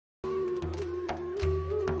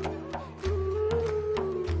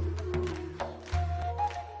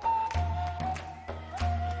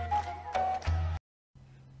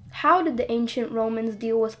How did the ancient Romans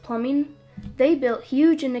deal with plumbing? They built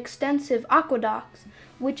huge and extensive aqueducts,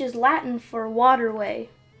 which is Latin for waterway.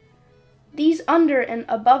 These under and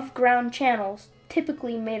above ground channels,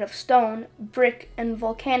 typically made of stone, brick, and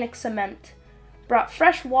volcanic cement, brought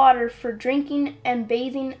fresh water for drinking and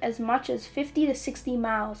bathing as much as 50 to 60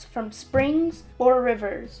 miles from springs or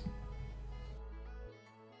rivers.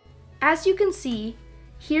 As you can see,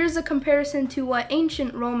 here's a comparison to what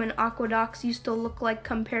ancient Roman aqueducts used to look like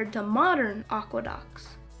compared to modern aqueducts.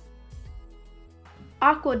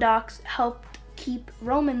 Aqueducts helped keep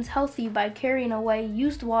Romans healthy by carrying away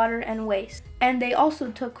used water and waste, and they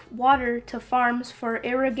also took water to farms for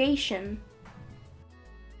irrigation.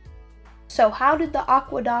 So how did the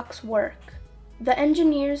aqueducts work? The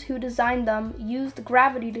engineers who designed them used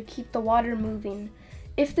gravity to keep the water moving.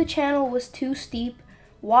 If the channel was too steep,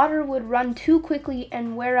 water would run too quickly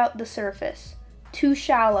and wear out the surface. Too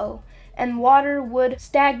shallow, and water would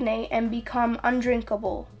stagnate and become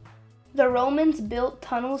undrinkable. The Romans built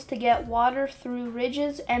tunnels to get water through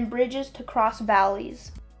ridges and bridges to cross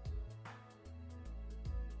valleys.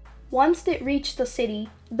 Once it reached the city,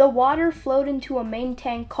 the water flowed into a main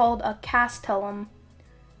tank called a castellum.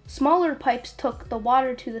 Smaller pipes took the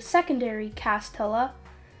water to the secondary castella,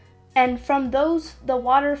 and from those the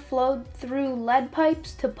water flowed through lead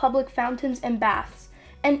pipes to public fountains and baths,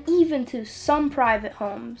 and even to some private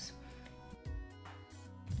homes.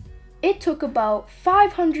 It took about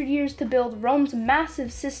 500 years to build Rome's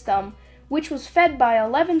massive system, which was fed by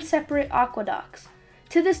 11 separate aqueducts.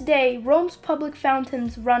 To this day, Rome's public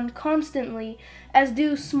fountains run constantly, as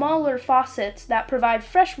do smaller faucets that provide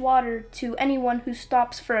fresh water to anyone who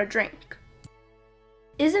stops for a drink.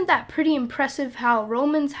 Isn't that pretty impressive how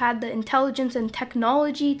Romans had the intelligence and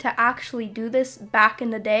technology to actually do this back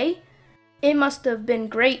in the day? It must have been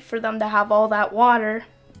great for them to have all that water.